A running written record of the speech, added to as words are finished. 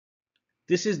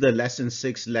This is the lesson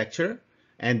 6 lecture,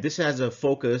 and this has a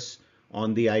focus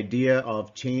on the idea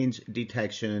of change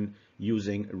detection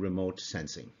using remote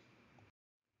sensing.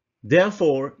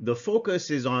 Therefore, the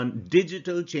focus is on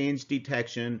digital change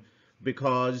detection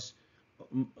because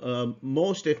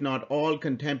most, if not all,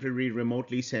 contemporary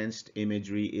remotely sensed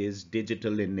imagery is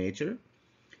digital in nature.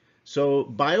 So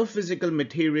biophysical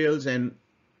materials and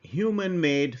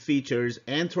human-made features,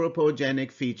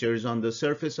 anthropogenic features on the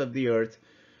surface of the Earth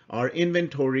are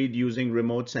inventoried using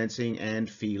remote sensing and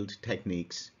field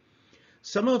techniques.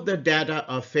 Some of the data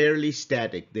are fairly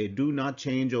static. They do not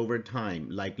change over time,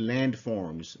 like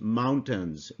landforms,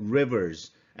 mountains,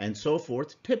 rivers, and so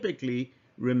forth typically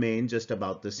remain just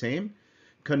about the same.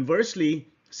 Conversely,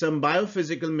 some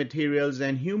biophysical materials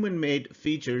and human-made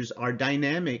features are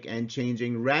dynamic and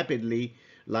changing rapidly,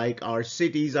 like our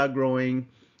cities are growing,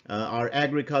 our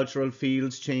agricultural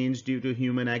fields change due to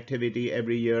human activity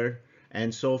every year,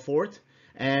 and so forth.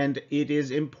 And it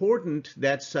is important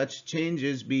that such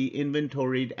changes be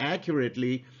inventoried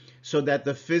accurately so that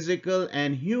the physical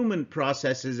and human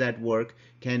processes at work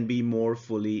can be more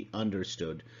fully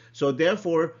understood. So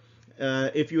therefore,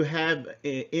 if you have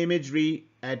imagery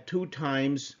at 2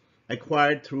 times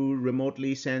acquired through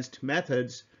remotely sensed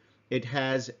methods, it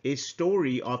has a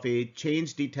story of a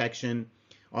change detection,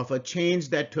 of a change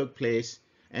that took place,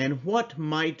 and what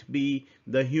might be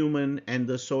the human and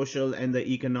the social and the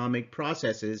economic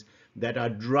processes that are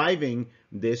driving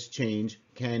this change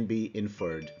can be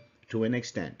inferred to an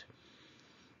extent.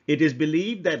 It is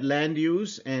believed that land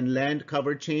use and land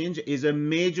cover change is a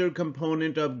major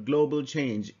component of global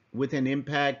change with an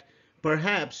impact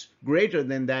perhaps greater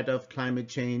than that of climate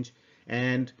change,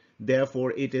 and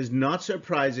therefore it is not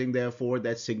surprising, therefore,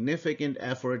 that significant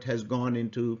effort has gone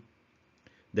into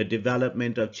the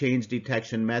development of change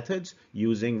detection methods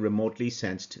using remotely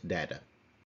sensed data.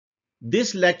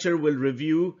 This lecture will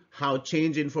review how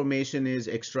change information is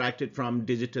extracted from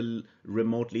digital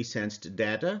remotely sensed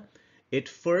data. It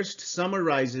first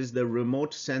summarizes the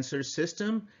remote sensor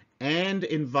system and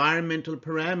environmental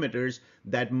parameters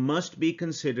that must be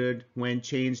considered when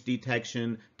change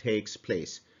detection takes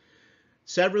place.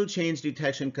 Several change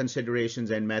detection considerations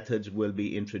and methods will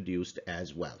be introduced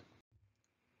as well.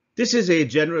 This is a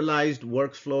generalized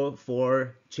workflow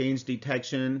for change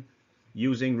detection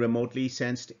using remotely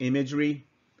sensed imagery.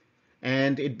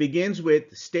 And it begins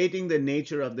with stating the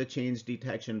nature of the change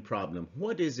detection problem.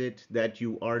 What is it that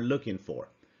you are looking for?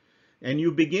 And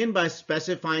you begin by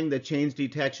specifying the change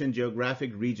detection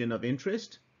geographic region of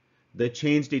interest, the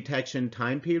change detection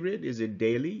time period. Is it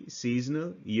daily,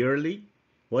 seasonal, yearly?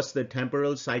 What's the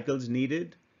temporal cycles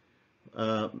needed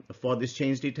for this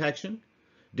change detection?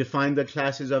 Define the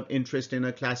classes of interest in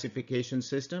a classification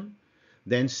system.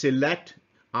 Then select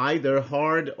either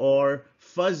hard or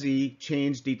fuzzy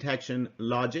change detection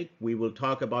logic. We will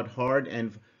talk about hard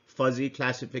and fuzzy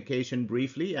classification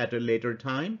briefly at a later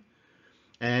time.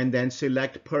 And then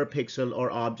select per pixel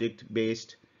or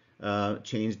object-based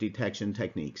change detection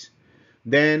techniques.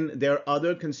 Then there are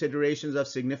other considerations of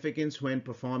significance when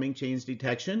performing change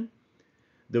detection.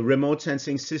 The remote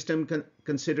sensing system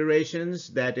considerations,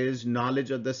 that is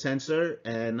knowledge of the sensor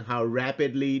and how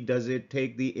rapidly does it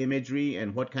take the imagery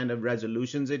and what kind of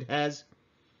resolutions it has.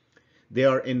 There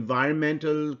are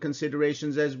environmental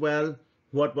considerations as well.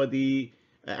 What were the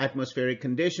atmospheric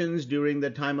conditions during the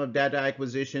time of data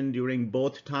acquisition, during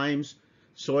both times?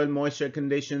 Soil moisture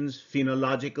conditions,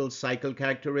 phenological cycle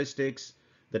characteristics,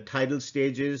 the tidal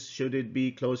stages, should it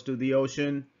be close to the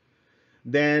ocean?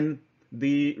 Then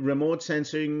the remote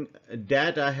sensing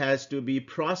data has to be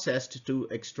processed to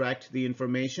extract the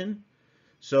information.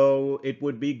 So it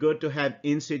would be good to have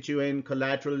in situ and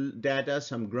collateral data,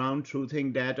 some ground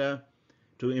truthing data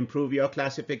to improve your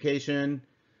classification.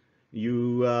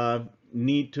 You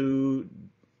need to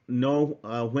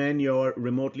know when your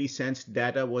remotely sensed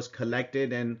data was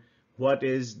collected and what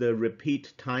is the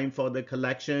repeat time for the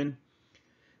collection.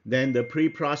 Then the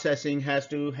pre-processing has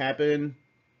to happen,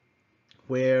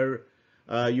 where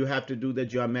you have to do the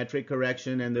geometric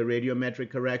correction and the radiometric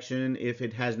correction. If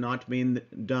it has not been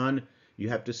done, you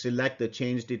have to select the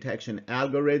change detection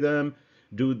algorithm,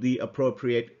 do the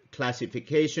appropriate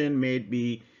classification, may it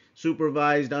be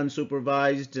supervised,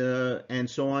 unsupervised, and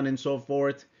so on and so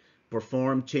forth.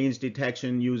 Perform change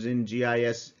detection using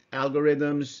GIS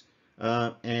algorithms,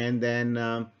 and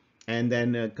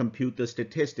then compute the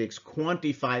statistics,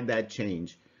 quantify that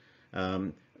change.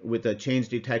 With a change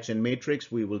detection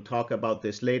matrix. We will talk about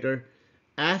this later.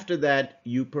 After that,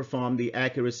 you perform the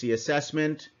accuracy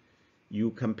assessment. You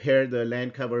compare the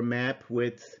land cover map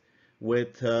with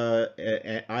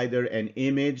either an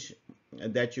image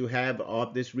that you have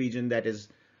of this region that is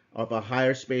of a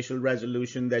higher spatial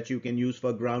resolution that you can use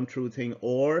for ground truthing,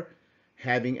 or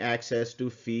having access to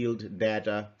field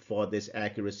data for this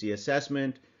accuracy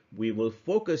assessment. We will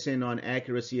focus in on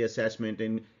accuracy assessment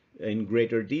in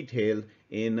greater detail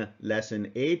in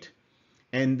lesson 8.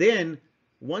 And then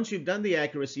once you've done the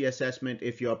accuracy assessment,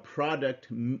 if your product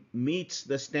meets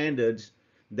the standards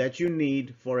that you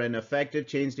need for an effective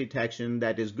change detection,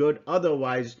 that is good.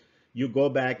 Otherwise, you go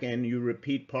back and you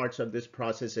repeat parts of this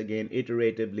process again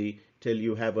iteratively till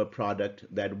you have a product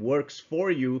that works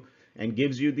for you and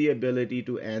gives you the ability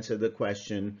to answer the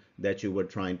question that you were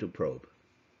trying to probe.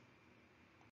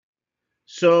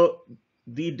 So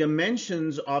the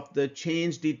dimensions of the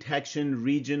change detection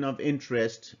region of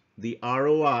interest, the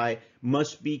ROI,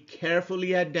 must be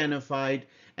carefully identified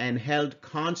and held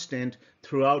constant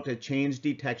throughout a change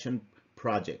detection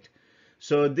project.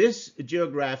 So this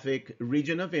geographic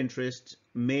region of interest,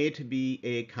 may it be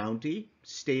a county,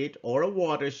 state, or a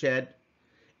watershed,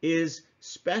 is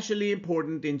especially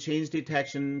important in change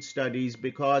detection studies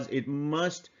because it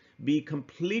must be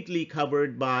completely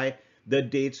covered by the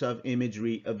dates of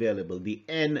imagery available, the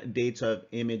N dates of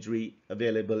imagery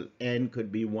available. N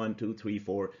could be 1, 2, 3,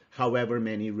 4, however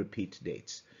many repeat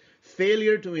dates.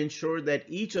 Failure to ensure that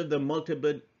each of the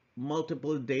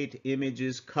multiple date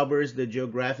images covers the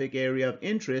geographic area of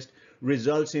interest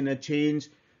results in a change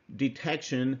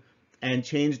detection and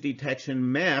change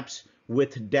detection maps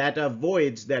with data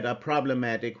voids that are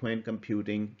problematic when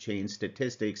computing change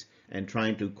statistics and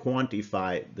trying to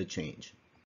quantify the change.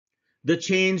 The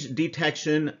change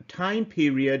detection time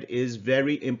period is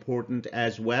very important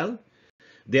as well.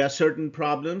 There are certain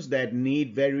problems that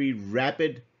need very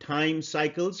rapid time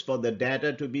cycles for the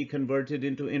data to be converted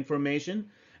into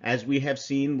information, as we have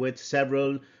seen with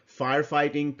several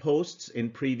firefighting posts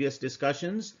in previous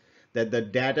discussions, that the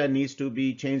data needs to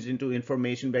be changed into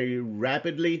information very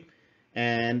rapidly,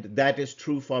 and that is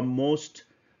true for most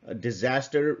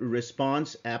disaster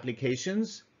response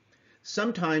applications.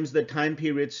 Sometimes the time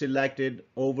period selected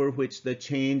over which the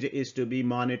change is to be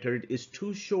monitored is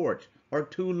too short or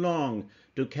too long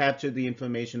to capture the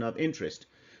information of interest.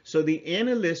 So the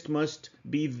analyst must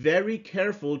be very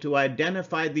careful to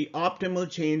identify the optimal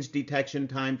change detection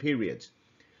time periods.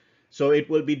 So it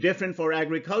will be different for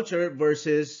agriculture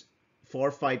versus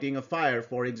for fighting a fire,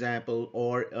 for example,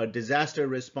 or a disaster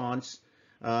response,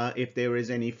 if there is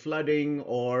any flooding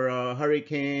or a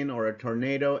hurricane or a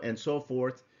tornado and so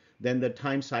forth, then the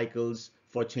time cycles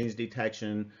for change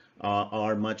detection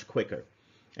are much quicker,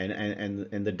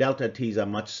 and the delta t's are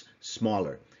much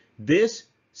smaller. This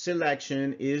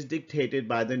selection is dictated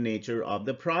by the nature of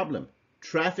the problem.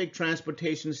 Traffic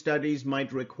transportation studies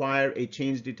might require a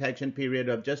change detection period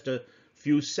of just a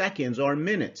few seconds or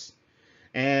minutes,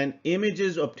 and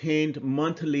images obtained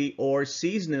monthly or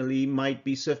seasonally might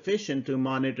be sufficient to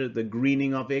monitor the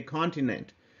greening of a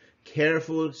continent.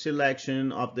 Careful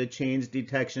selection of the change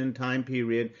detection time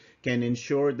period can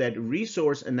ensure that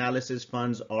resource analysis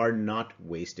funds are not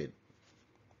wasted.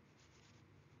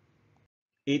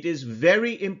 It is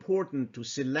very important to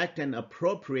select an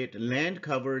appropriate land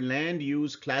cover, land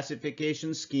use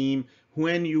classification scheme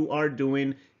when you are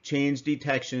doing change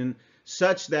detection,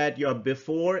 such that your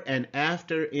before and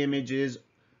after images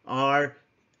are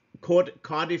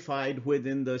codified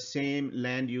within the same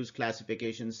land use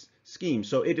classification scheme.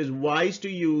 So it is wise to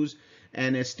use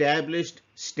an established,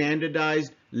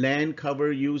 standardized land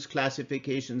cover use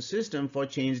classification system for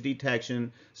change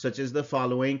detection, such as the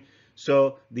following.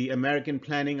 So the American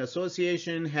Planning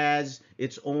Association has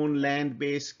its own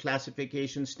land-based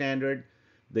classification standard.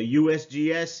 The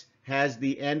USGS has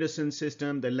the Anderson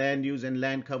system, the land use and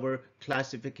land cover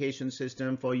classification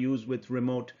system for use with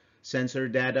remote sensor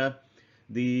data.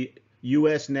 The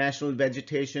U.S. National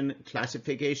Vegetation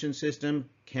Classification System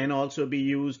can also be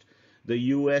used. The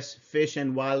U.S. Fish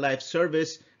and Wildlife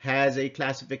Service has a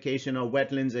classification of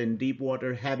wetlands and deep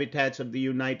water habitats of the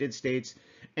United States,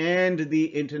 and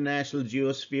the International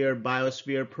Geosphere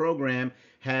Biosphere Program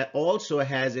also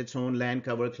has its own land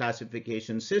cover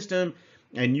classification system,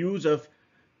 and use of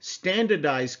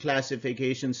standardized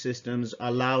classification systems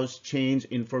allows change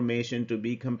information to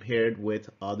be compared with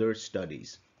other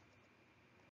studies.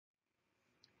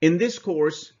 In this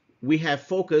course, we have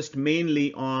focused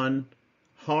mainly on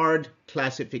hard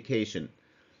classification.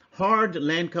 Hard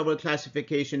land cover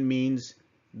classification means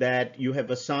that you have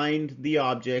assigned the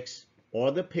objects or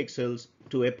the pixels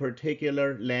to a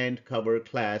particular land cover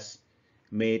class,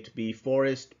 may it be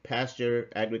forest, pasture,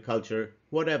 agriculture,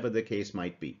 whatever the case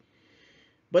might be.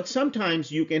 But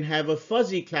sometimes you can have a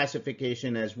fuzzy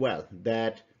classification as well,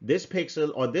 that this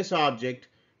pixel or this object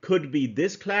could be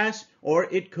this class, or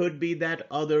it could be that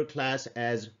other class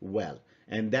as well.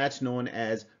 and that's known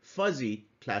as fuzzy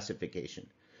classification.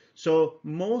 So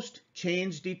most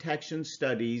change detection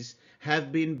studies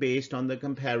have been based on the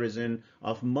comparison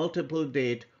of multiple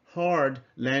date hard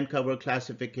land cover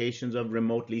classifications of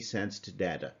remotely sensed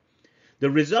data. The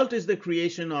result is the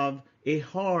creation of a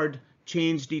hard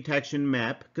change detection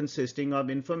map consisting of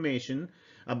information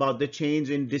about the change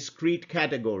in discrete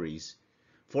categories.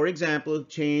 For example,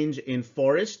 change in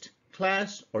forest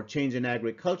class or change in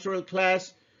agricultural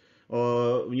class,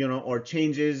 or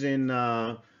changes in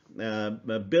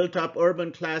built-up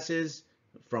urban classes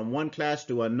from one class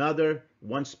to another,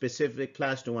 one specific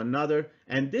class to another.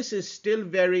 And this is still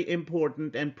very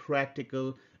important and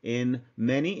practical in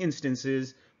many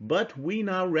instances, but we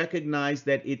now recognize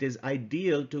that it is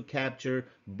ideal to capture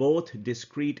both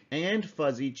discrete and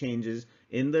fuzzy changes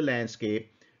in the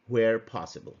landscape where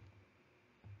possible.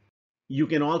 You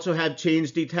can also have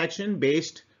change detection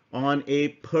based on a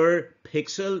per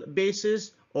pixel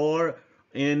basis or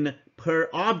in per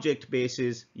object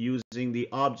basis using the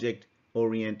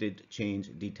object-oriented change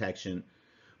detection.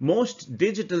 Most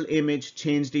digital image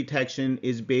change detection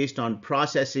is based on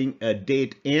processing a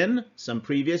date n, some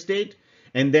previous date,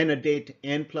 and then a date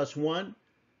n+1,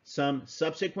 some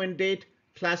subsequent date,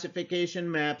 classification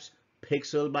maps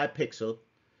pixel by pixel.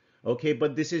 Okay,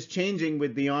 but this is changing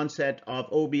with the onset of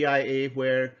OBIA,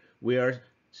 where we are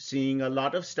seeing a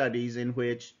lot of studies in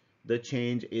which the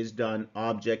change is done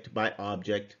object by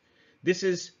object.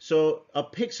 So a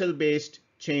pixel-based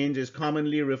change is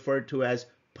commonly referred to as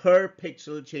per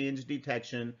pixel change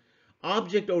detection.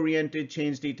 Object-oriented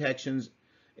change detections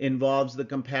involves the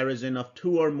comparison of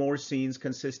two or more scenes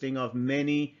consisting of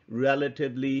many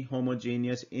relatively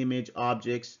homogeneous image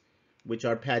objects, which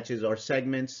are patches or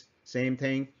segments, same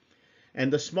thing.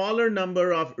 And the smaller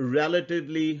number of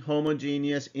relatively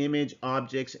homogeneous image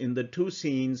objects in the two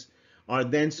scenes are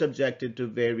then subjected to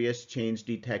various change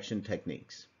detection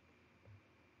techniques.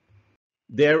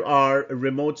 There are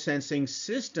remote sensing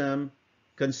system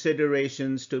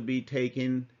considerations to be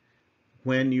taken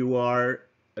when you are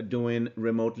doing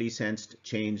remotely sensed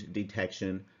change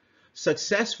detection.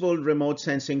 Successful remote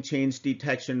sensing change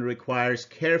detection requires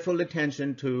careful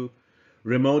attention to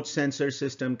remote sensor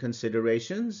system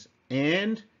considerations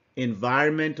and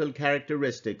environmental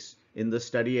characteristics in the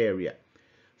study area.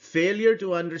 Failure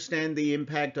to understand the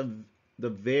impact of the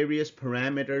various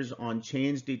parameters on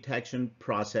change detection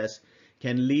process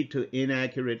can lead to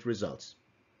inaccurate results.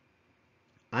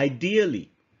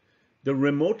 Ideally, the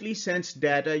remotely sensed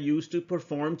data used to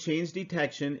perform change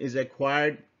detection is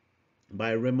acquired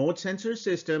by a remote sensor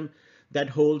system that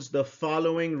holds the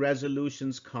following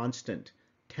resolutions constant: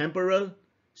 temporal,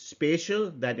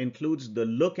 spatial, that includes the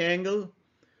look angle,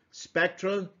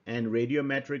 spectral, and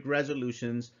radiometric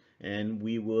resolutions, and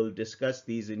we will discuss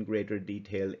these in greater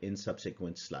detail in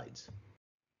subsequent slides.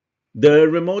 The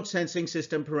remote sensing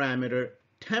system parameter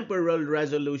temporal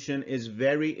resolution is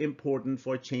very important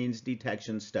for change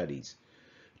detection studies.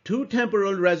 Two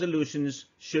temporal resolutions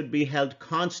should be held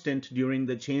constant during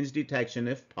the change detection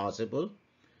if possible.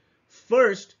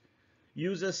 First,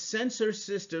 use a sensor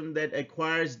system that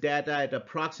acquires data at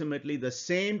approximately the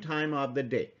same time of the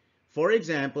day. For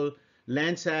example,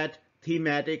 Landsat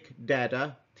thematic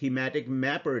data, thematic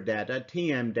mapper data,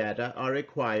 TM data, are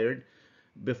acquired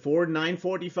before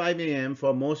 9:45 a.m.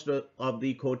 for most of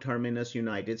the coterminous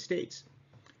United States.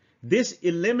 This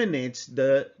eliminates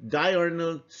the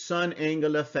diurnal sun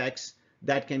angle effects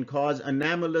that can cause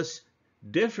anomalous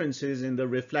differences in the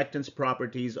reflectance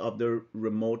properties of the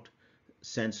remote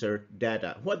sensor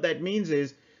data. What that means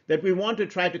is that we want to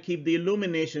try to keep the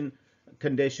illumination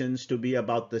conditions to be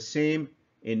about the same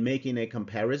in making a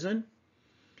comparison.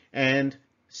 And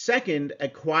second,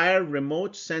 acquire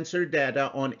remote sensor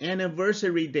data on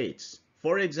anniversary dates.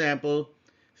 For example,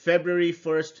 February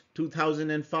 1st,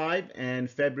 2005 and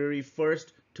February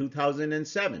 1st,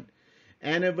 2007.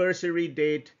 Anniversary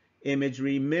date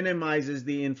imagery minimizes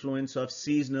the influence of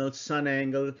seasonal sun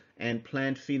angle and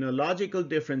plant phenological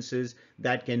differences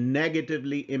that can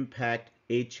negatively impact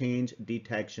a change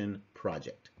detection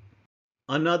project.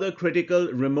 Another critical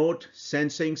remote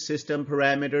sensing system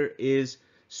parameter is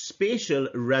spatial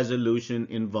resolution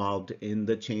involved in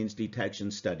the change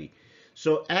detection study.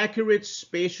 So accurate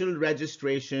spatial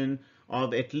registration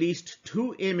of at least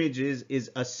two images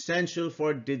is essential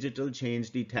for digital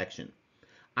change detection.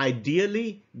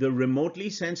 Ideally, the remotely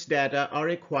sensed data are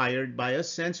acquired by a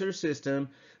sensor system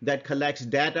that collects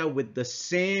data with the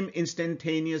same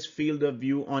instantaneous field of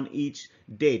view on each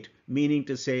date, meaning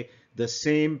to say the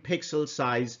same pixel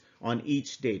size on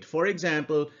each date. For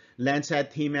example,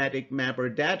 Landsat thematic mapper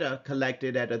data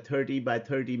collected at a 30 by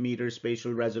 30 meter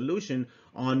spatial resolution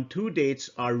on two dates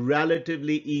are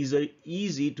relatively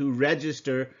easy to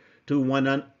register to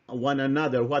one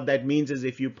another. What that means is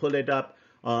if you pull it up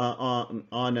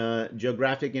on a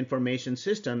geographic information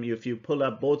system, if you pull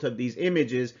up both of these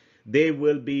images, they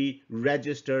will be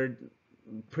registered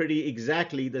pretty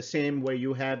exactly the same, where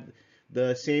you have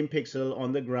the same pixel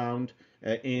on the ground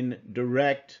in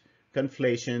direct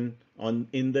conflation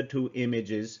in the two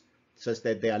images, such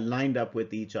that they are lined up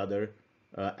with each other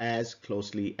as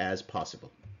closely as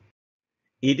possible.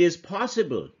 It is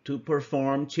possible to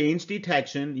perform change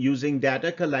detection using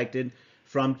data collected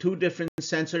from two different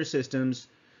sensor systems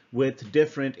with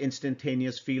different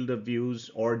instantaneous field of views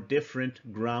or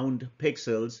different ground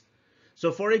pixels.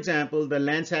 So for example, the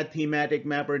Landsat thematic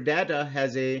mapper data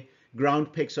has a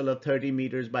ground pixel of 30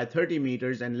 meters by 30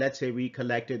 meters, and let's say we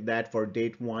collected that for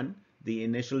date 1, the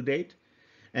initial date.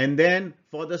 And then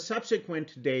for the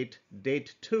subsequent date,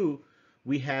 date 2,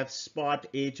 we have spot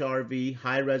HRV,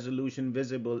 high resolution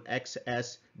visible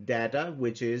XS data,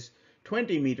 which is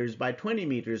 20 meters by 20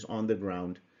 meters on the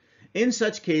ground. In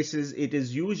such cases, it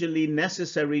is usually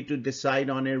necessary to decide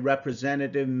on a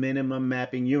representative minimum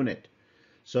mapping unit.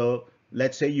 So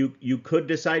let's say you could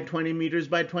decide 20 meters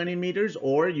by 20 meters,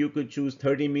 or you could choose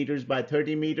 30 meters by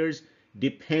 30 meters,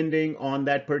 depending on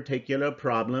that particular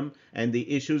problem and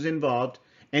the issues involved.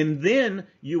 And then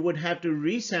you would have to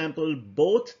resample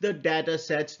both the data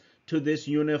sets to this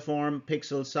uniform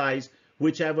pixel size,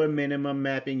 whichever minimum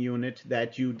mapping unit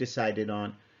that you decided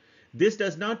on. This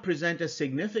does not present a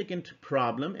significant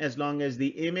problem as long as the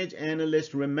image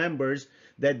analyst remembers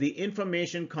that the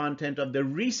information content of the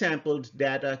resampled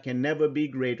data can never be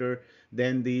greater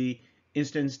than the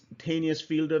instantaneous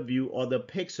field of view or the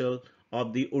pixel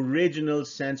of the original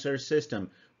sensor system.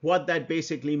 What that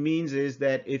basically means is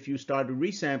that if you start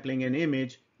resampling an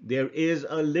image, there is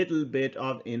a little bit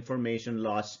of information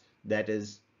loss that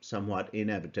is somewhat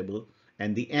inevitable,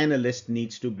 and the analyst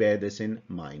needs to bear this in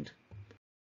mind.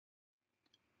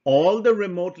 All the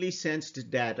remotely sensed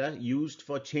data used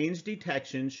for change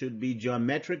detection should be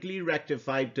geometrically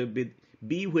rectified to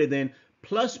be within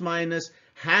plus minus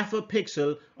half a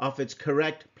pixel of its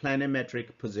correct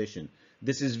planimetric position.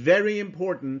 This is very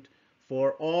important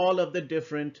for all of the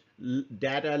different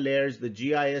data layers, the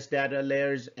GIS data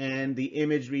layers, and the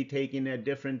imagery taken at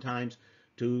different times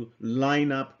to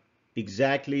line up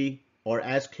exactly or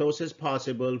as close as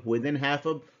possible within half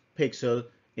a pixel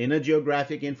in a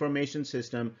geographic information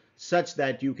system, such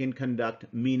that you can conduct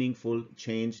meaningful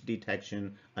change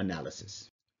detection analysis.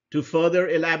 To further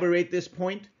elaborate this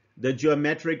point, the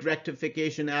geometric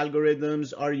rectification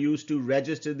algorithms are used to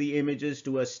register the images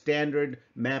to a standard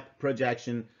map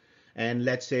projection, and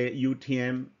let's say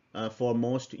UTM for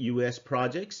most US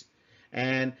projects.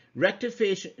 And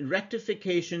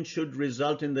rectification should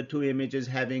result in the two images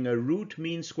having a root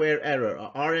mean square error,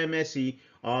 or RMSE,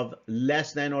 of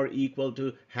less than or equal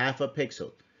to half a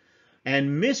pixel.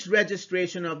 And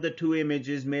misregistration of the two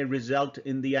images may result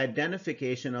in the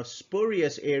identification of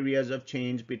spurious areas of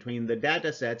change between the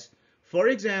data sets. For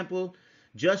example,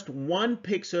 just 1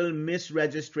 pixel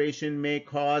misregistration may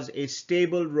cause a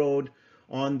stable road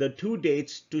on the two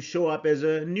dates to show up as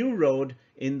a new road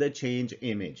in the change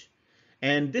image.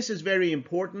 And this is very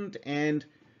important and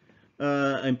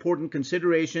important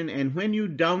consideration. And when you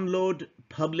download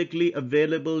publicly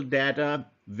available data,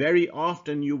 very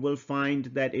often you will find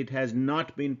that it has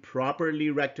not been properly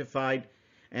rectified,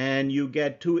 and you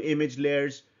get two image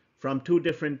layers from two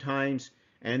different times,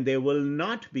 and they will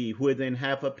not be within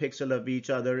half a pixel of each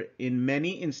other in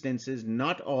many instances,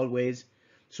 not always.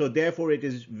 So therefore, it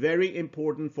is very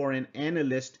important for an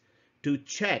analyst to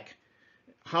check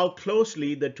how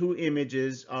closely the two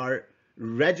images are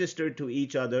registered to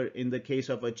each other in the case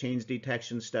of a change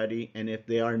detection study. And if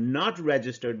they are not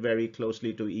registered very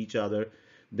closely to each other,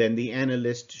 then the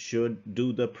analyst should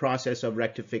do the process of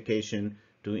rectification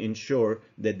to ensure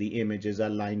that the images are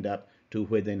lined up to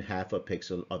within half a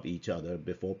pixel of each other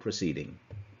before proceeding.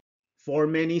 For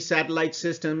many satellite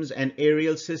systems and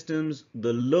aerial systems,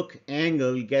 the look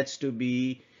angle gets to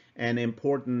be an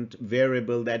important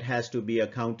variable that has to be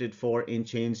accounted for in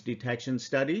change detection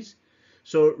studies.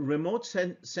 So remote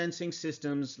sensing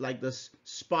systems like the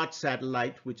SPOT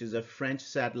satellite, which is a French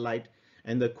satellite,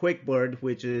 and the QuickBird,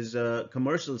 which is a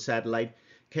commercial satellite,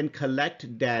 can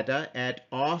collect data at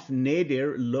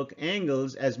off-nadir look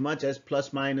angles as much as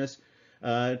plus minus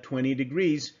 20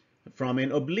 degrees from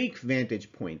an oblique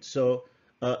vantage point. So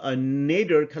a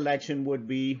nadir collection would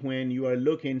be when you are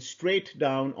looking straight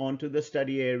down onto the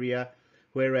study area,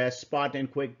 whereas SPOT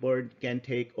and QuickBird can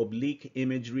take oblique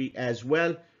imagery as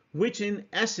well, which in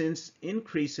essence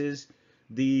increases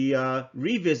the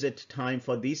revisit time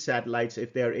for these satellites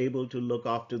if they are able to look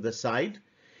off to the side.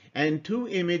 And two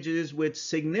images with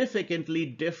significantly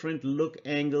different look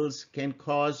angles can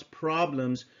cause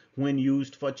problems when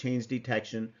used for change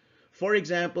detection. For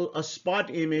example, a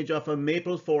spot image of a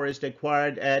maple forest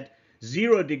acquired at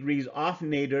 0 degrees off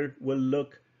nadir will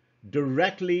look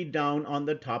directly down on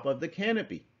the top of the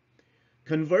canopy.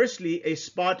 Conversely, a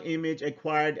spot image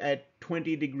acquired at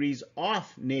 20 degrees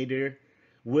off nadir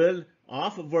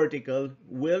off vertical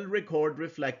will record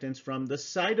reflectance from the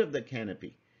side of the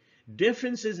canopy.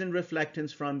 Differences in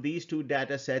reflectance from these two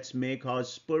data sets may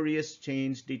cause spurious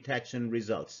change detection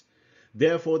results.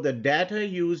 Therefore, the data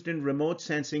used in remote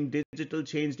sensing digital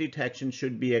change detection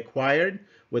should be acquired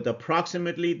with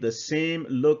approximately the same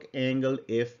look angle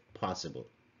if possible.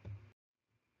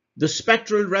 The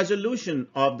spectral resolution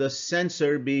of the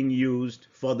sensor being used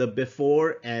for the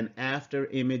before and after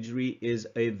imagery is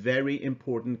a very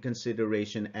important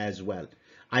consideration as well.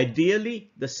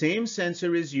 Ideally, the same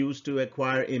sensor is used to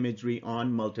acquire imagery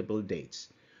on multiple dates.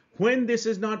 When this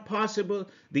is not possible,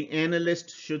 the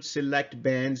analyst should select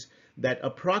bands that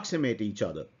approximate each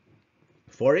other.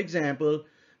 For example,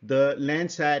 the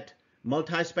Landsat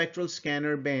multispectral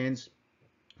scanner bands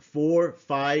 4,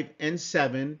 5, and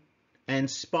 7 and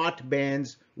spot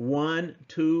bands 1,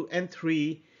 2, and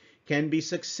 3 can be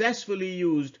successfully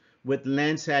used with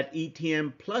Landsat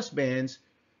ETM plus bands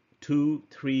 2,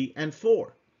 3, and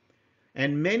 4.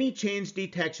 And many change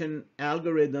detection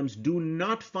algorithms do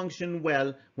not function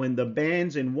well when the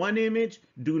bands in one image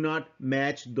do not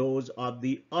match those of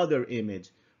the other image.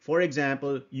 For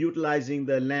example, utilizing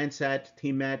the Landsat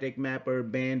thematic mapper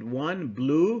band 1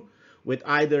 blue with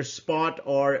either spot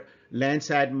or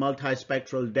Landsat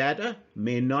multispectral data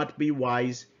may not be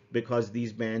wise because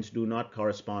these bands do not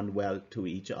correspond well to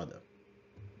each other.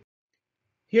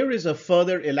 Here is a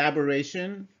further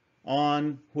elaboration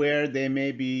on where there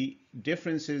may be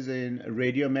differences in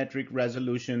radiometric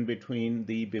resolution between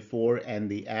the before and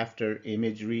the after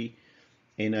imagery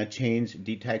in a change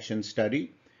detection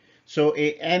study. So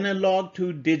an analog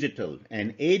to digital,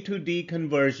 an A to D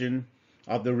conversion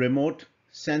of the remote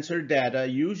sensor data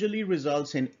usually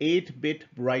results in 8-bit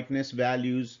brightness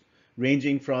values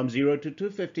ranging from 0 to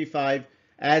 255,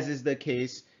 as is the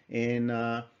case in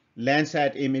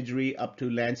Landsat imagery up to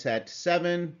Landsat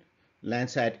 7.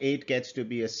 Landsat 8 gets to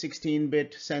be a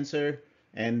 16-bit sensor,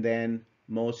 and then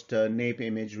most NAPE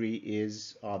imagery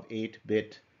is of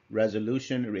 8-bit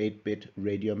resolution or 8-bit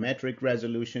radiometric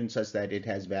resolution, such that it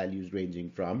has values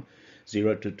ranging from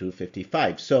 0 to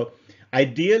 255. So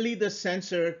ideally, the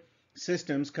sensor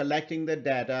systems collecting the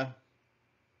data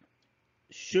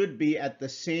should be at the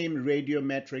same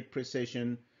radiometric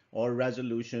precision or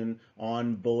resolution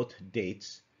on both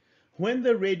dates. When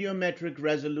the radiometric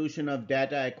resolution of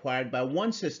data acquired by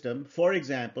one system, for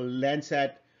example,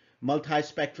 Landsat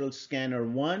multispectral scanner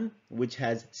 1, which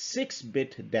has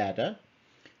 6-bit data,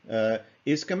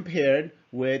 is compared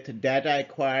with data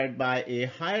acquired by a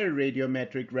higher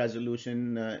radiometric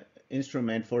resolution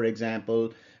instrument, for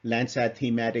example, Landsat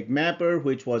thematic mapper,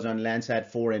 which was on Landsat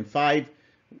 4 and 5,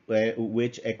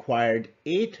 which acquired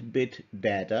 8-bit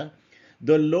data.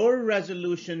 The lower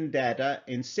resolution data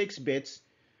in 6 bits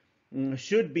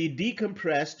should be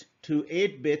decompressed to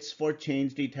 8 bits for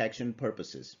change detection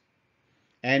purposes.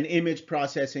 And image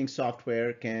processing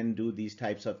software can do these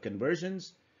types of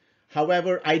conversions.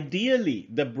 However, ideally,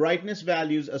 the brightness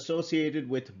values associated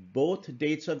with both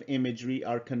dates of imagery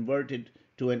are converted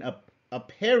to an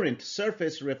apparent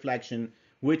surface reflection,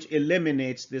 which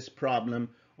eliminates this problem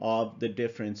of the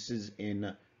differences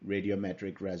in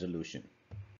radiometric resolution.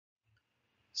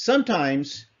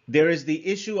 Sometimes there is the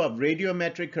issue of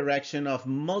radiometric correction of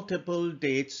multiple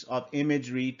dates of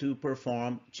imagery to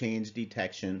perform change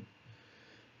detection.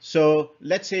 So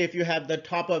let's say if you have the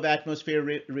top of atmosphere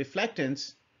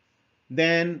reflectance,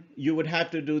 then you would have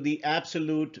to do the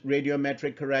absolute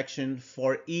radiometric correction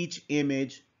for each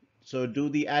image. So do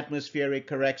the atmospheric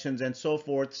corrections and so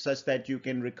forth such that you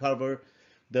can recover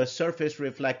the surface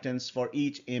reflectance for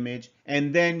each image,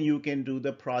 and then you can do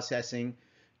the processing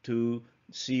to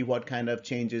see what kind of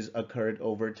changes occurred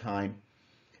over time.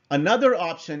 Another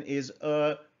option is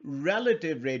a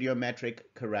relative radiometric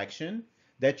correction,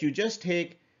 that you just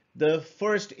take the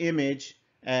first image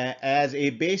as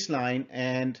a baseline,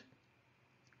 and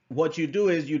what you do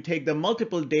is you take the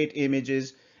multiple date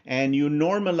images and you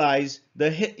normalize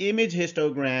the image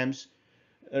histograms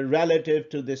relative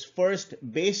to this first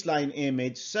baseline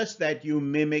image such that you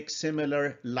mimic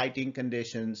similar lighting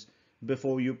conditions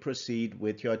before you proceed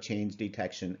with your change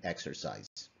detection exercise.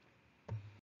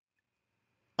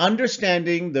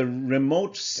 Understanding the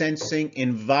remote sensing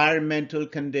environmental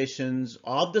conditions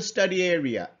of the study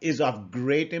area is of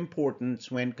great importance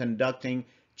when conducting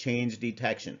change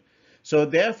detection. So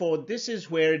therefore, this is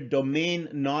where domain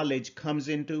knowledge comes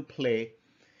into play,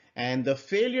 and the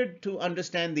failure to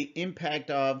understand the impact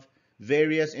of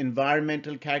various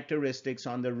environmental characteristics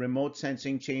on the remote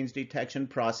sensing change detection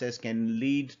process can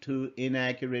lead to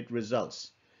inaccurate results.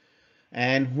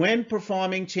 And when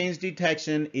performing change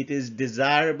detection, it is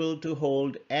desirable to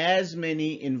hold as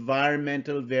many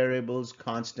environmental variables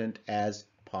constant as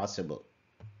possible.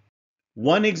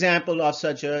 One example of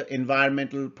such an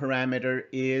environmental parameter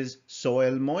is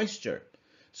soil moisture.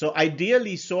 So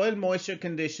ideally, soil moisture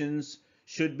conditions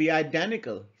should be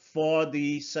identical for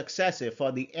the successive,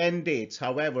 for the end dates.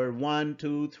 However, 1,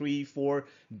 2, 3, 4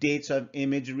 dates of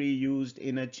imagery used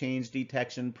in a change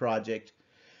detection project.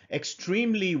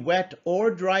 Extremely wet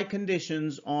or dry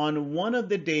conditions on one of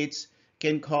the dates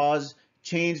can cause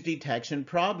change detection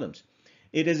problems.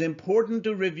 It is important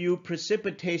to review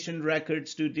precipitation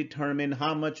records to determine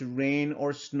how much rain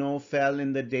or snow fell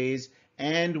in the days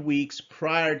and weeks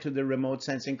prior to the remote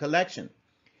sensing collection.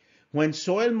 When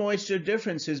soil moisture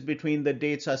differences between the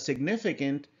dates are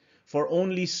significant for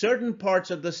only certain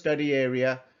parts of the study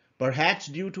area, perhaps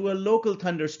due to a local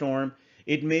thunderstorm,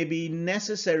 it may be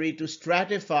necessary to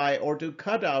stratify or to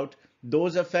cut out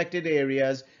those affected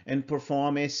areas and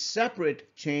perform a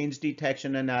separate change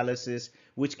detection analysis,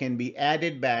 which can be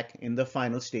added back in the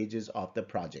final stages of the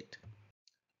project.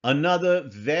 Another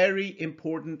very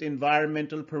important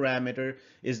environmental parameter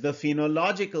is the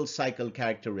phenological cycle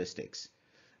characteristics.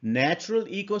 Natural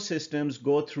ecosystems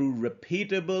go through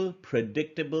repeatable,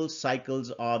 predictable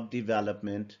cycles of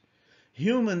development.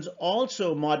 Humans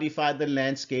also modify the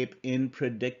landscape in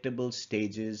predictable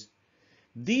stages.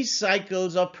 These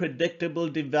cycles of predictable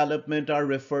development are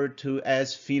referred to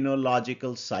as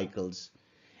phenological cycles.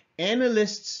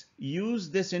 Analysts use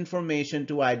this information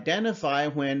to identify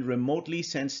when remotely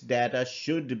sensed data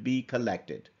should be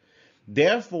collected.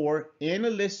 Therefore,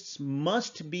 analysts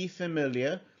must be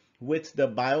familiar with the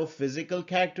biophysical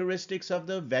characteristics of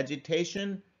the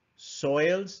vegetation,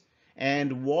 soils,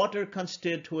 and water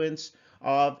constituents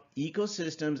of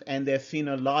ecosystems and their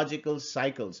phenological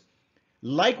cycles.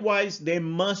 Likewise, they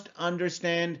must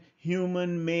understand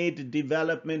human-made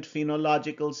development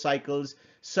phenological cycles,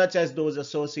 such as those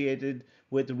associated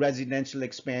with residential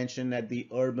expansion at the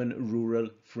urban-rural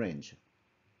fringe.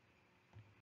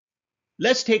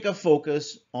 Let's take a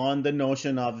focus on the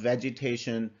notion of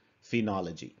vegetation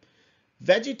phenology.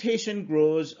 Vegetation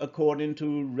grows according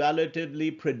to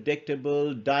relatively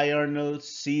predictable diurnal,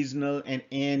 seasonal, and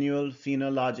annual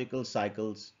phenological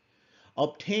cycles.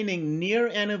 Obtaining near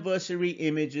anniversary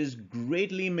images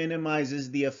greatly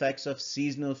minimizes the effects of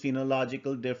seasonal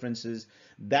phenological differences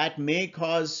that may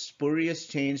cause spurious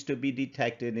change to be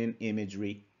detected in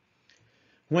imagery.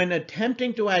 When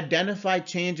attempting to identify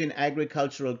change in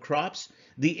agricultural crops,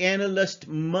 the analyst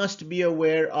must be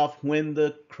aware of when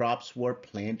the crops were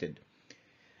planted.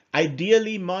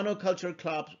 Ideally, monoculture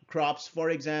crops, for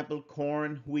example,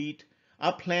 corn, wheat,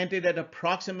 are planted at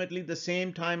approximately the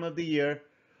same time of the year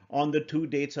on the two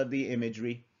dates of the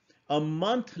imagery. A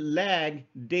month lag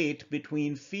date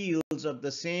between fields of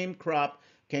the same crop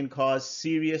can cause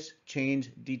serious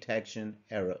change detection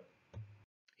error.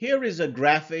 Here is a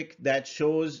graphic that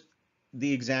shows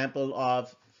the example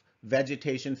of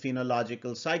vegetation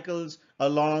phenological cycles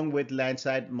along with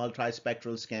Landsat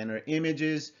multispectral scanner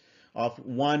images of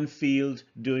one field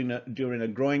during a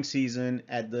growing season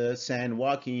at the San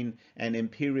Joaquin and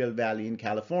Imperial Valley in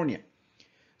California.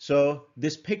 So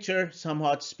this picture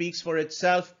somewhat speaks for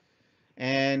itself,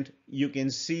 and you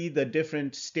can see the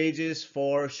different stages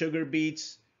for sugar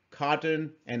beets,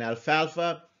 cotton, and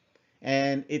alfalfa,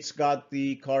 and it's got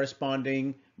the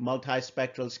corresponding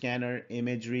multispectral scanner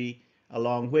imagery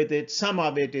along with it. Some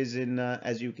of it is in,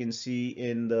 as you can see,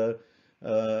 in the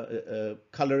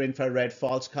color infrared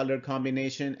false color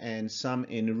combination, and some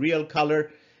in real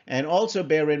color. And also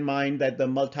bear in mind that the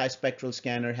multispectral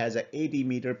scanner has an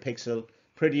 80-meter pixel,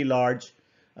 pretty large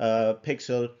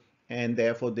pixel, and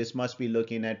therefore this must be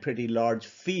looking at pretty large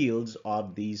fields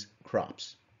of these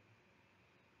crops.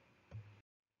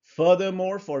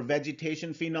 Furthermore, for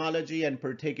vegetation phenology and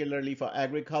particularly for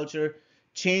agriculture,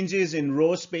 changes in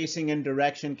row spacing and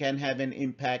direction can have an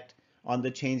impact on the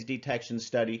change detection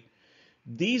study.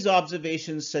 These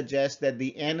observations suggest that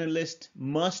the analyst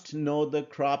must know the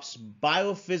crop's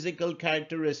biophysical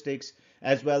characteristics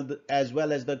as well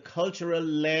as the cultural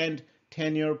land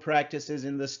tenure practices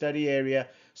in the study area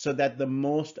so that the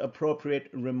most appropriate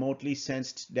remotely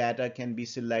sensed data can be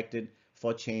selected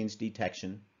for change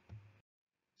detection.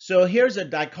 So here's a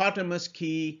dichotomous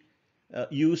key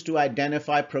used to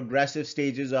identify progressive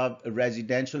stages of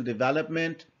residential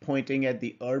development, pointing at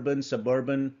the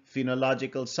urban-suburban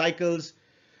phenological cycles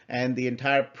and the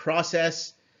entire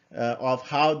process of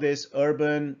how this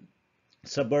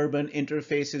urban-suburban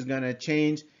interface is going to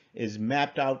change is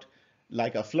mapped out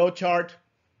like a flow chart.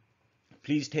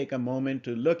 Please take a moment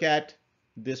to look at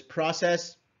this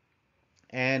process.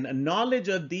 And knowledge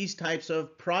of these types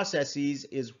of processes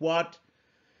is what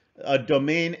a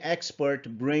domain expert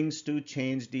brings to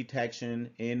change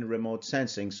detection in remote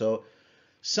sensing. So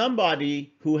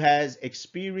somebody who has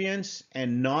experience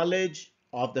and knowledge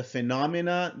of the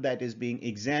phenomena that is being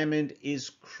examined is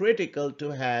critical to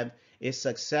have a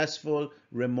successful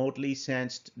remotely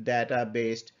sensed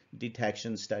data-based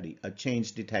detection study, a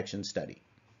change detection study.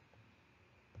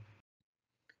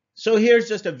 So here's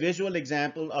just a visual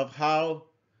example of how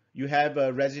you have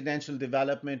a residential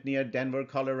development near Denver,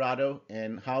 Colorado,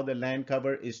 and how the land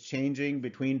cover is changing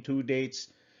between two dates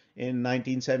in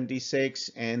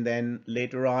 1976 and then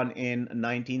later on in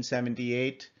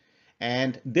 1978.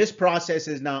 And this process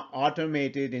is now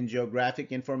automated in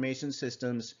geographic information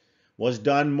systems, was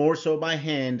done more so by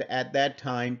hand at that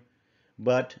time,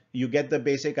 but you get the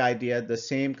basic idea. The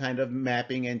same kind of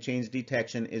mapping and change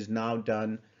detection is now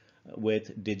done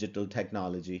with digital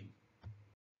technology.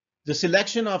 The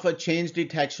selection of a change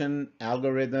detection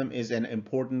algorithm is an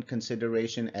important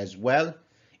consideration as well.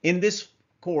 In this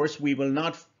course, we will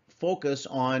not focus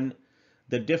on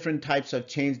the different types of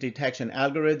change detection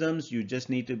algorithms. You just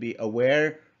need to be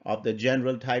aware of the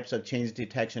general types of change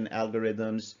detection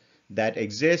algorithms that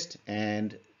exist,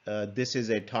 and this is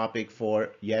a topic for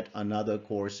yet another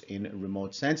course in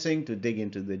remote sensing to dig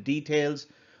into the details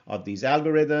of these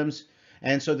algorithms.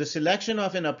 And so the selection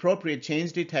of an appropriate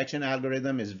change detection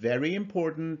algorithm is very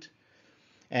important.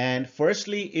 And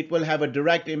firstly, it will have a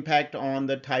direct impact on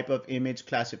the type of image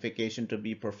classification to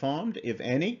be performed, if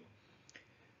any.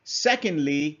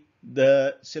 Secondly,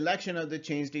 the selection of the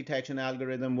change detection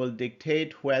algorithm will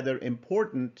dictate whether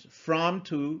important from,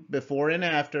 to, before, and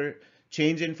after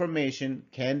change information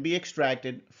can be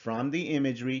extracted from the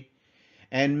imagery.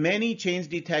 And many change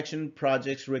detection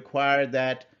projects require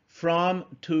that from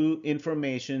to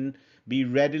information be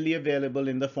readily available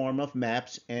in the form of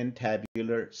maps and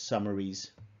tabular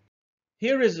summaries.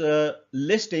 Here is a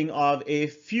listing of a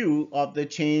few of the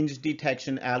change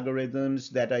detection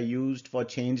algorithms that are used for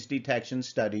change detection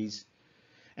studies.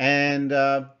 And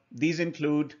these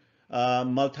include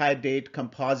multi-date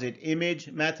composite image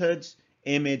methods,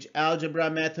 image algebra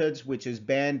methods, which is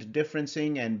band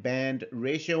differencing and band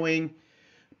ratioing,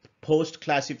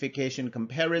 post-classification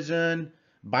comparison,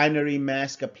 binary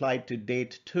mask applied to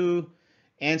date 2,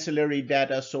 ancillary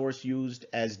data source used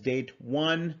as date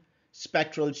 1,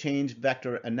 spectral change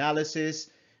vector analysis,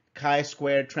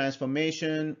 chi-square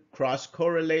transformation,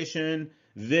 cross-correlation,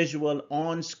 visual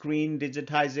on-screen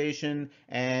digitization,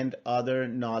 and other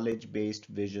knowledge-based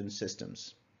vision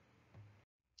systems.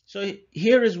 So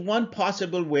here is one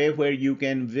possible way where you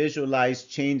can visualize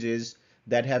changes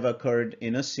that have occurred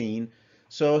in a scene.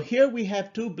 So here we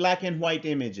have two black and white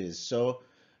images. So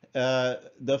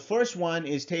the first one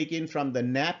is taken from the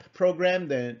NAP program,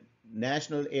 the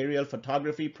National Aerial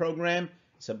Photography Program.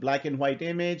 It's a black and white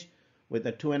image with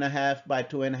a 2.5 by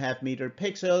 2.5 meter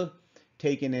pixel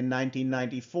taken in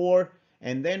 1994.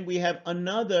 And then we have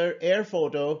another air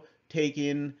photo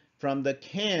taken from the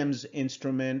CAMS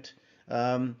instrument,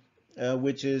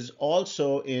 which is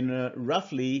also in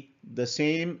roughly the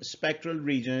same spectral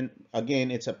region.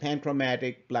 Again, it's a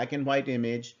panchromatic black and white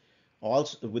image,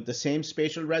 also with the same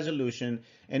spatial resolution.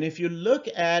 And if you look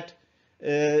at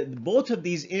both of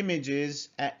these images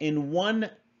in one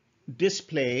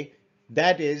display,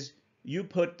 that is, you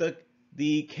put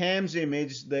the CAMS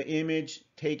image, the image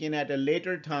taken at a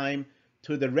later time,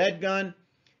 to the red gun,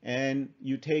 and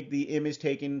you take the image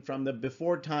taken from the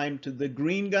before time to the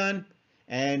green gun,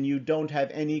 and you don't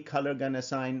have any color gun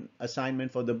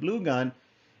assignment for the blue gun.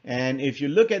 And if you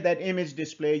look at that image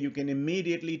display, you can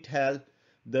immediately tell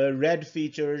the red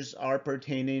features are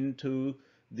pertaining to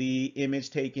the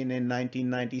image taken in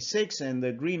 1996, and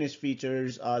the greenish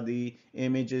features are the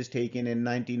images taken in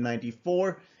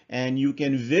 1994. And you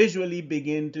can visually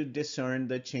begin to discern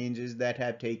the changes that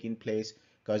have taken place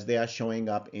because they are showing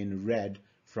up in red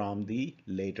from the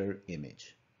later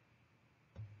image.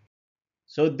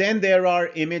 So then there are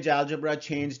image algebra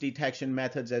change detection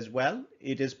methods as well.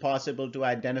 It is possible to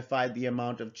identify the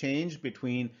amount of change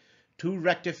between two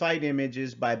rectified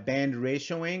images by band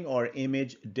ratioing or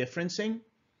image differencing.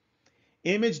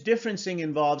 Image differencing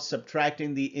involves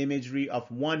subtracting the imagery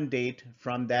of one date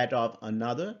from that of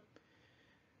another.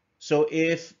 So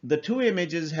if the two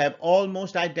images have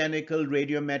almost identical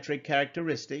radiometric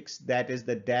characteristics, that is,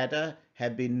 the data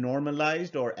have been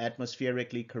normalized or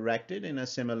atmospherically corrected in a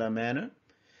similar manner,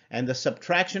 and the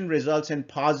subtraction results in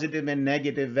positive and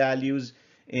negative values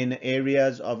in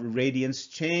areas of radiance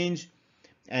change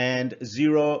and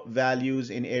zero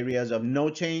values in areas of no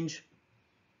change,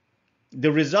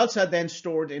 the results are then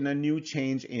stored in a new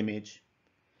change image.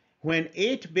 When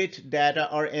 8-bit data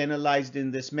are analyzed in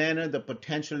this manner, the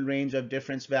potential range of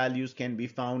difference values can be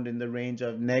found in the range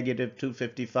of negative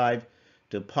 255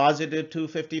 to positive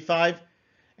 255,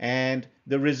 and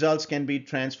the results can be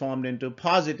transformed into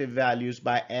positive values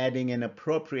by adding an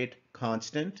appropriate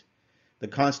constant. The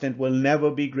constant will never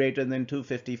be greater than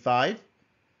 255,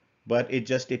 but it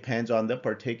just depends on the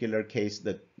particular case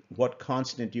what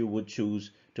constant you would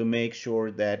choose to make sure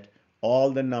that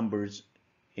all the numbers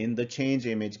in the change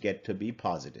image get to be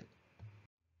positive.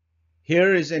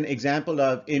 Here is an example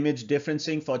of image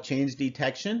differencing for change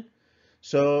detection.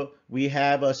 So we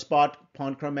have a spot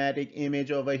panchromatic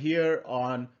image over here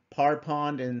on Parr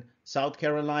Pond in South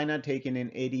Carolina taken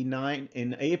in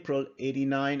April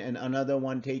 89, and another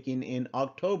one taken in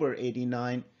October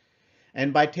 89.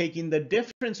 And by taking the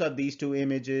difference of these two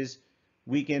images,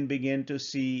 we can begin to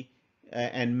see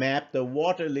and map the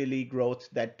water lily growth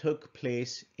that took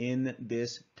place in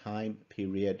this time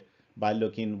period by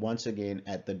looking once again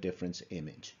at the difference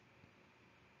image.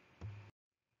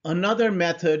 Another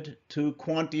method to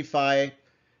quantify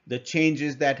the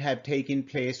changes that have taken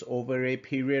place over a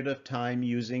period of time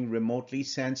using remotely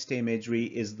sensed imagery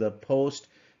is the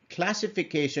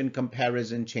post-classification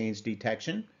comparison change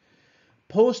detection.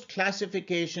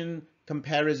 Post-classification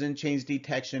comparison change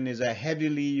detection is a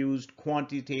heavily used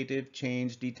quantitative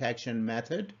change detection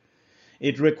method.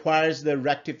 It requires the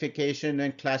rectification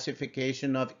and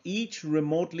classification of each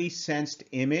remotely sensed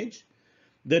image.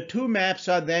 The two maps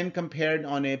are then compared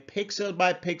on a pixel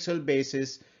by pixel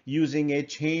basis using a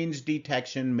change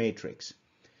detection matrix.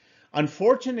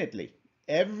 Unfortunately,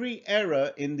 every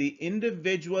error in the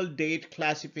individual date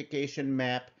classification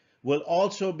map will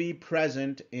also be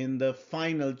present in the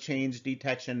final change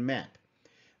detection map.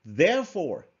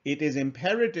 Therefore, it is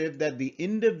imperative that the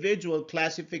individual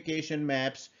classification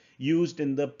maps used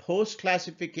in the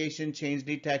post-classification change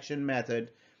detection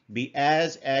method be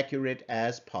as accurate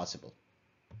as possible.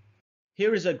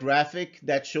 Here is a graphic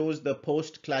that shows the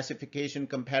post-classification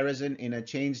comparison in a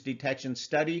change detection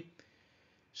study.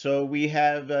 So we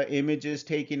have images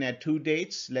taken at two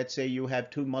dates. Let's say you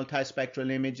have two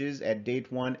multispectral images at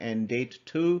date 1 and date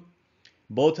 2.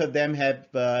 Both of them have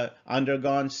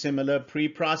undergone similar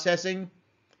pre-processing,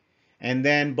 and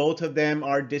then both of them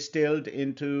are distilled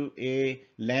into a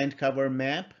land cover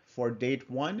map for date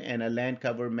 1 and a land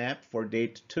cover map for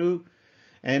date 2.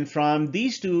 And from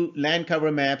these two land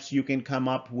cover maps, you can come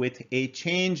up with a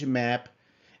change map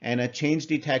and a change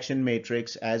detection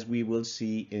matrix, as we will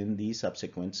see in the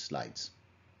subsequent slides.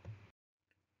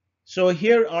 So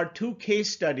here are two case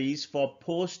studies for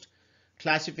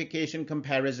post-classification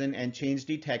comparison and change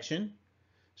detection.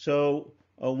 So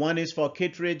one is for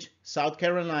Kittredge, South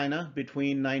Carolina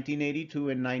between 1982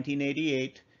 and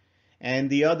 1988, and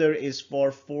the other is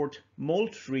for Fort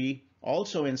Moultrie,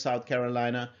 also in South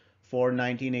Carolina, for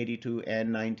 1982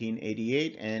 and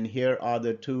 1988. And here are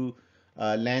the two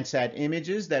Landsat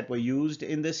images that were used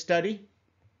in this study.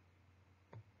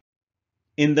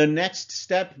 In the next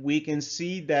step, we can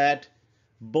see that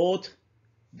both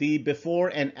the before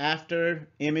and after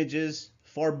images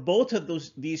for both of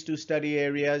these two study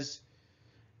areas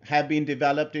have been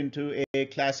developed into a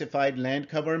classified land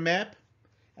cover map,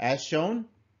 as shown.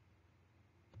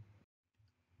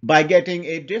 By getting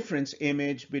a difference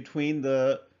image between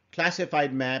the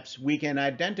classified maps, we can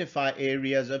identify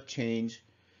areas of change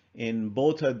in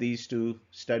both of these two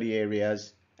study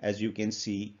areas, as you can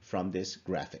see from this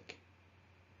graphic.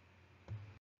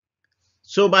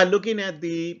 So by looking at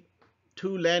the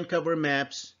two land cover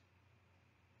maps,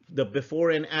 the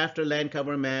before and after land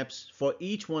cover maps for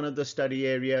each one of the study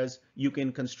areas, you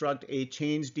can construct a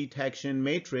change detection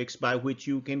matrix by which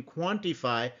you can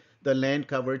quantify the land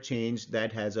cover change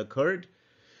that has occurred.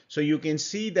 So you can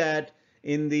see that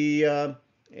in the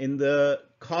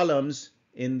columns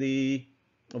in the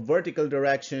vertical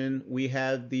direction, we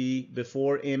have the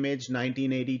before image,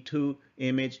 1982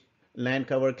 image, land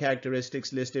cover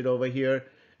characteristics listed over here.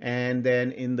 And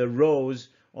then in the rows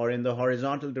or in the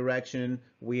horizontal direction,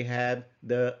 we have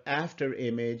the after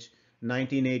image,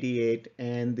 1988,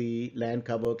 and the land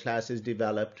cover classes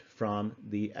developed from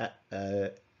the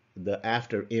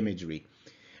after imagery.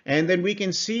 And then we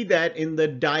can see that in the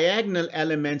diagonal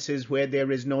elements is where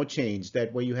there is no change,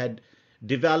 that where you had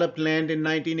developed land in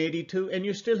 1982, and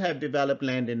you still have developed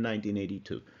land in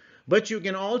 1982. But you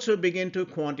can also begin to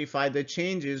quantify the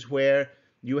changes where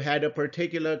you had a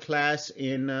particular class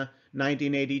in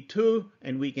 1982,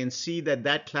 and we can see that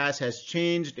that class has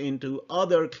changed into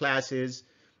other classes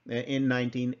in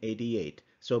 1988.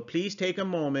 So please take a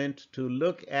moment to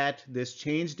look at this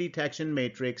change detection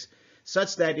matrix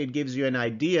such that it gives you an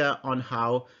idea on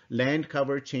how land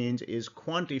cover change is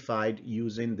quantified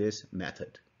using this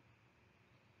method.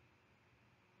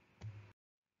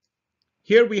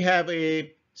 Here we have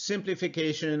a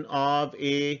simplification of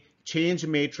a change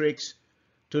matrix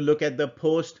to look at the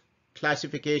post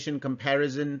classification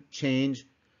comparison change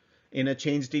in a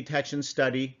change detection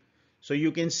study. So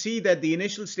you can see that the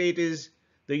initial state is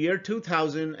the year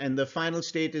 2000 and the final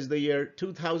state is the year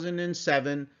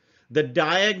 2007. The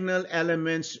diagonal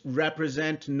elements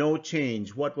represent no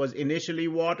change. What was initially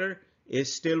water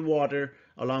is still water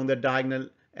along the diagonal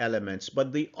elements,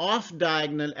 but the off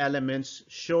diagonal elements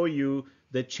show you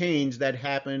the change that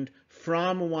happened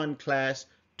from one class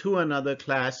to another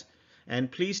class.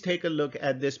 And please take a look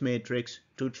at this matrix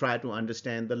to try to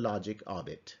understand the logic of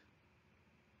it.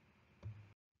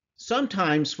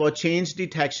 Sometimes for change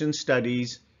detection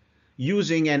studies,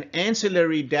 using an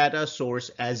ancillary data source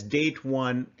as date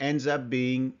one ends up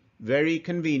being very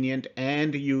convenient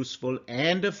and useful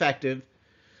and effective.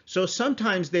 So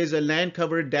sometimes there's a land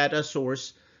cover data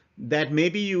source that may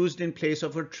be used in place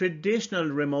of a traditional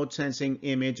remote sensing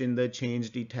image in the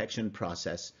change detection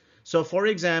process. So for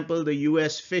example, the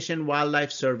U.S. Fish and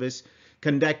Wildlife Service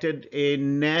conducted a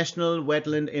National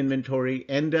Wetland Inventory,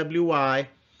 NWI,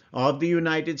 of the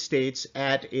United States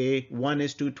at a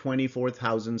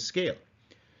 1:24,000 scale.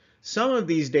 Some of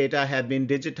these data have been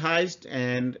digitized,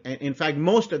 and in fact,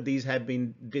 most of these have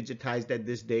been digitized at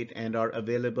this date and are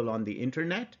available on the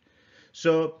internet.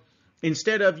 So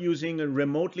instead of using a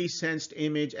remotely sensed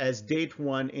image as date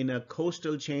one in a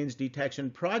coastal change detection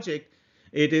project,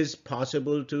 it is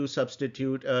possible to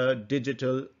substitute a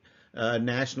digital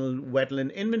national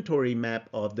wetland inventory map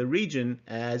of the region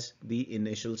as the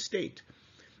initial state.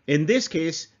 In this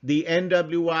case, the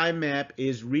NWI map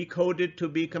is recoded to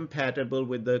be compatible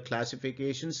with the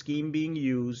classification scheme being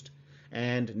used.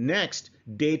 And next,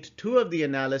 date two of the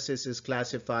analysis is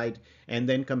classified and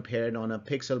then compared on a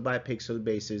pixel by pixel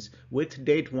basis with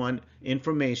date one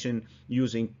information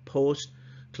using post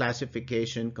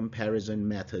classification comparison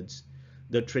methods.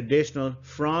 The traditional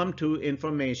from to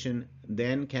information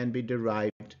then can be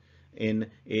derived in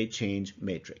a change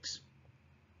matrix.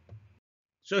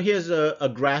 So here's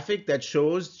a graphic that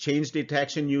shows change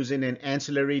detection using an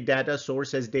ancillary data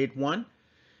source as date one.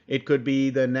 It could be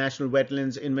the National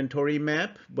Wetlands Inventory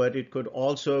Map, but it could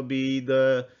also be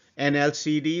the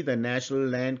NLCD, the National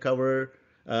Land Cover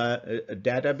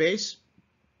Database,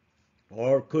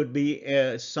 or could be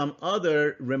some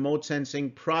other remote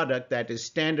sensing product that is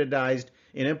standardized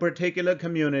in a particular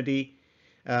community,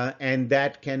 and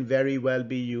that can very well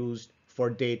be used for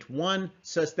date one,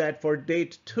 such that for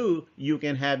date two, you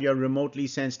can have your remotely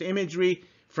sensed imagery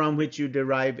from which you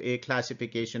derive a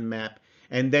classification map,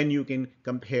 and then you can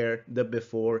compare the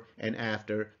before and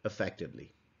after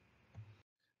effectively.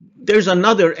 There's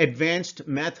another advanced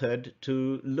method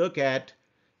to look at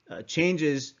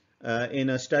changes in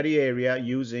a study area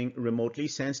using remotely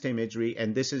sensed imagery,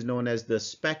 and this is known as the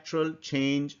spectral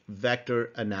change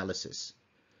vector analysis.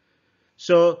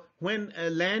 So when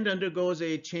land undergoes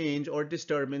a change or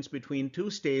disturbance between two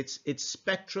states, its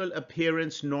spectral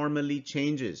appearance normally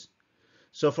changes.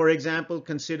 So for example,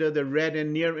 consider the red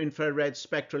and near infrared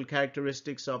spectral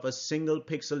characteristics of a single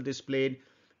pixel displayed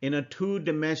in a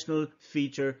two-dimensional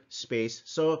feature space.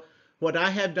 So what I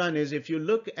have done is, if you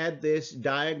look at this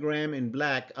diagram in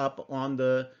black up on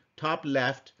the top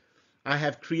left, I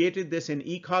have created this in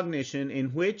eCognition in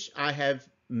which I have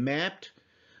mapped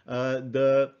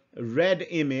the red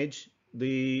image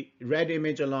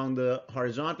along the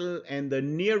horizontal and the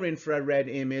near infrared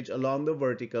image along the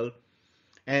vertical.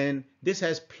 And this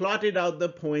has plotted out the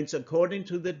points according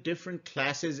to the different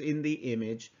classes in the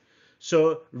image.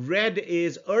 So red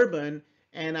is urban,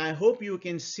 and I hope you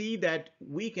can see that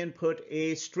we can put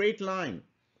a straight line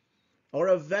or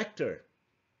a vector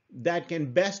that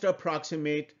can best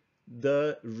approximate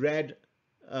the red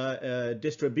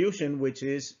distribution, which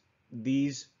is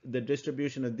the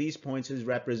distribution of these points is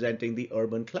representing the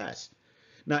urban class.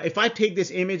 Now, if I take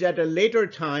this image at a later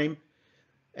time,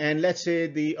 and let's say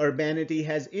the urbanity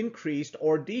has increased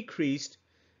or decreased,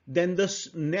 then the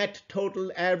net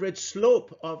total average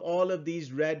slope of all of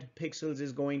these red pixels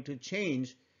is going to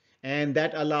change, and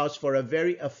that allows for a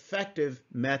very effective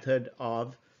method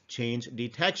of change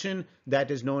detection that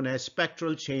is known as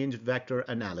spectral change vector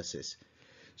analysis.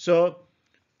 So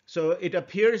it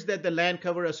appears that the land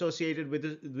cover associated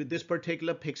with this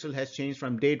particular pixel has changed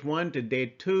from date 1 to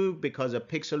date 2 because a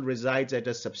pixel resides at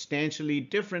a substantially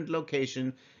different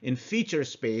location in feature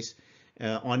space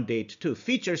on date 2.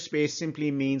 Feature space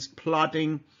simply means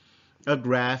plotting a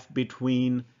graph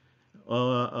between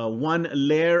one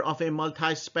layer of a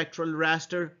multispectral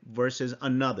raster versus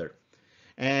another.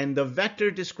 And the vector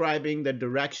describing the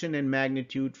direction and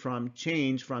magnitude from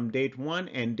change from date 1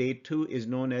 and date 2 is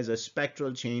known as a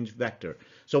spectral change vector.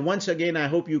 So once again, I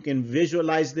hope you can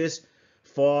visualize this.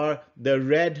 For the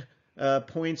red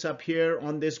points up here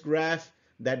on this graph,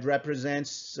 that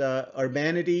represents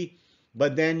urbanity.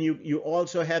 But then you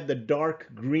also have the dark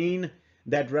green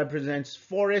that represents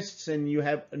forests, and you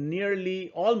have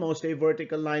nearly almost a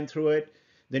vertical line through it.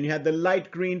 Then you have the light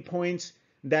green points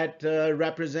that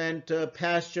represent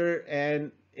pasture,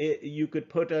 and you could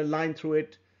put a line through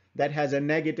it that has a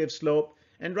negative slope.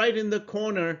 And right in the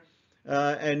corner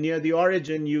and near the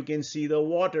origin, you can see the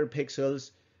water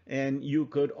pixels, and you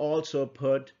could also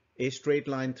put a straight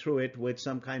line through it with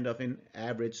some kind of an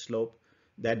average slope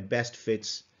that best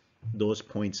fits those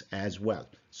points as well.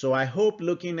 So I hope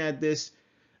looking at this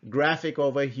graphic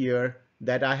over here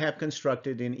that I have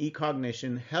constructed in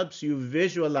eCognition helps you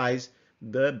visualize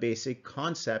the basic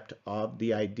concept of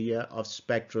the idea of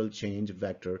spectral change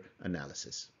vector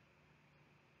analysis.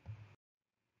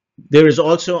 There is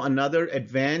also another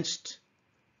advanced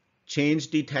change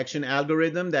detection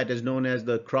algorithm that is known as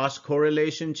the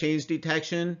cross-correlation change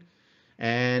detection.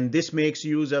 And this makes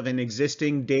use of an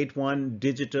existing date 1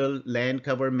 digital land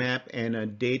cover map and a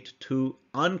date 2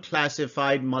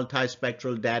 unclassified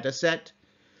multispectral data set.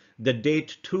 The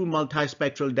date 2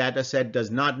 multispectral data set does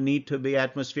not need to be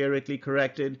atmospherically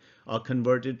corrected or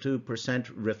converted to percent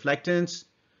reflectance.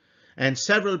 And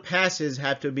several passes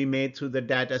have to be made through the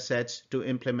data sets to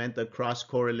implement the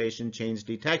cross-correlation change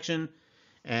detection.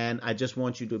 And I just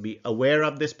want you to be aware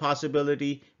of this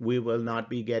possibility. We will not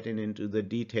be getting into the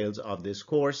details of this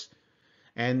course.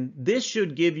 And this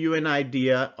should give you an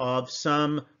idea of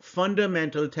some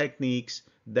fundamental techniques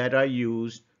that are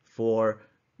used for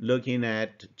looking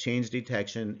at change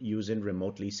detection using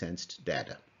remotely sensed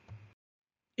data.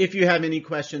 If you have any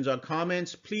questions or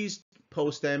comments, please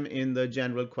post them in the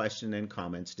general question and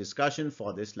comments discussion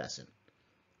for this lesson.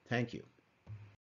 Thank you.